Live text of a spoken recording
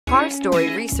Car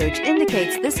Story research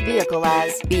indicates this vehicle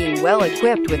as being well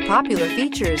equipped with popular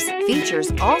features.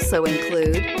 Features also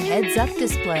include heads-up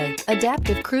display,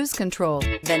 adaptive cruise control,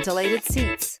 ventilated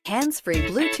seats, hands-free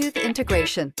Bluetooth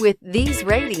integration. With these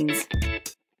ratings,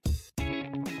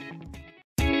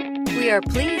 we are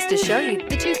pleased to show you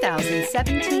the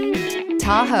 2017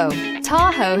 Tahoe.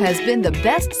 Tahoe has been the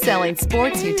best-selling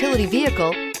sports utility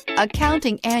vehicle,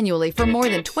 accounting annually for more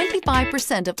than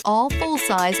 25% of all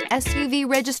full-size SUV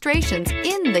registrations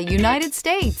in the United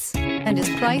States and is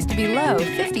priced below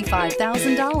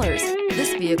 $55,000.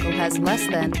 This vehicle has less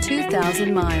than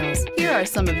 2,000 miles. Here are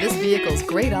some of this vehicle's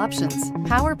great options: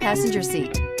 power passenger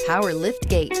seat, power lift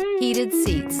gate, heated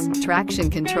seats, traction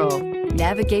control,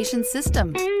 navigation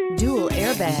system, dual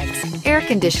airbags, air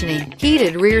conditioning,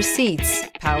 heated rear seats,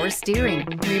 power steering,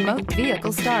 remote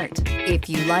vehicle start. If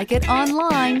you like it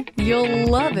online, you'll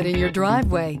love it in your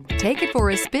driveway. Take it for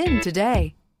a spin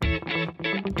today.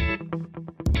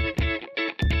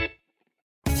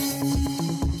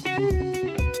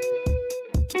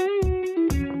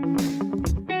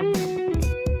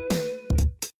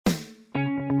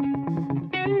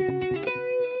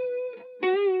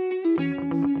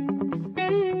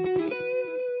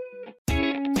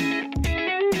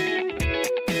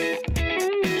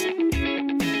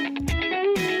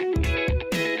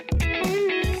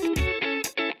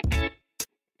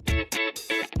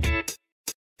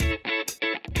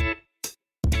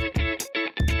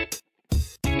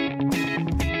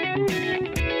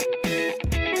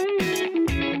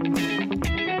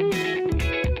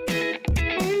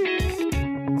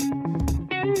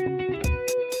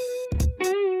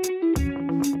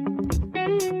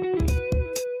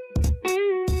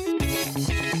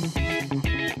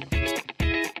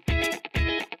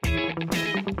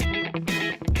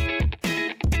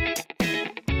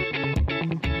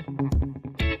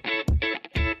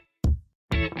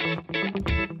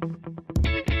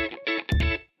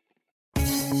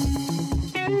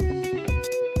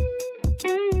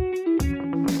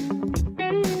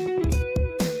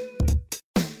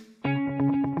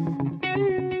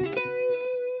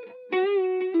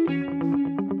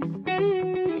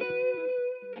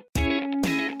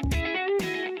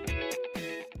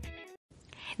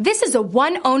 This is a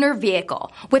one-owner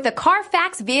vehicle with a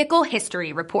CARFAX Vehicle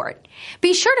History Report.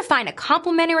 Be sure to find a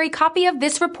complimentary copy of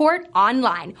this report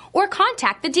online or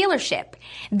contact the dealership.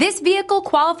 This vehicle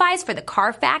qualifies for the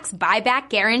CARFAX Buyback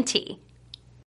Guarantee.